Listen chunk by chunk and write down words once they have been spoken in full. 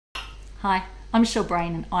Hi, I'm Michelle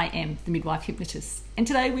Brain and I am the Midwife Hypnotist. And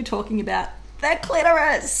today we're talking about the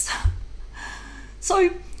clitoris.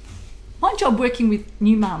 So, my job working with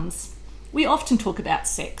new mums, we often talk about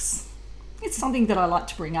sex. It's something that I like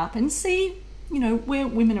to bring up and see, where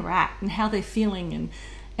women are at and how they're feeling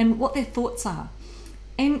and what their thoughts are.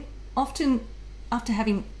 And often after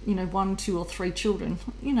having, 1, 2 or 3 children,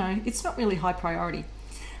 it's not really high priority.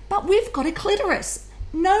 But we've got a clitoris.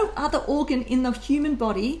 No other organ in the human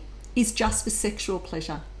body is just for sexual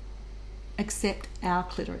pleasure, except our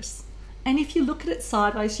clitoris. And if you look at it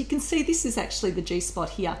sideways, you can see this is actually the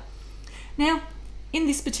G-spot here. Now, in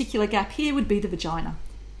this particular gap here would be the vagina.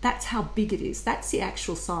 That's how big it is. That's the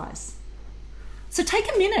actual size. So take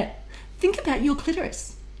a minute, think about your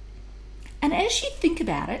clitoris. And as you think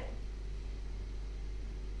about it,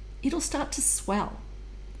 it'll start to swell.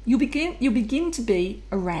 You'll begin to be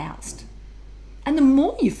aroused. And the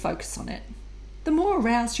more you focus on it, the more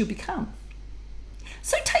aroused you'll become.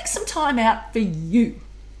 So take some time out for you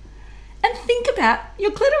and think about your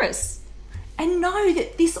clitoris and know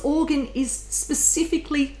that this organ is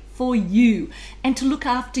specifically for you and to look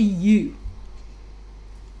after you.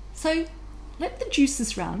 So let the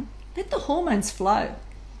juices run, let the hormones flow,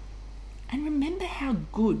 and remember how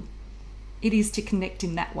good it is to connect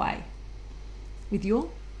in that way with your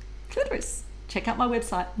clitoris. Check out my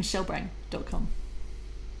website, michellebrain.com.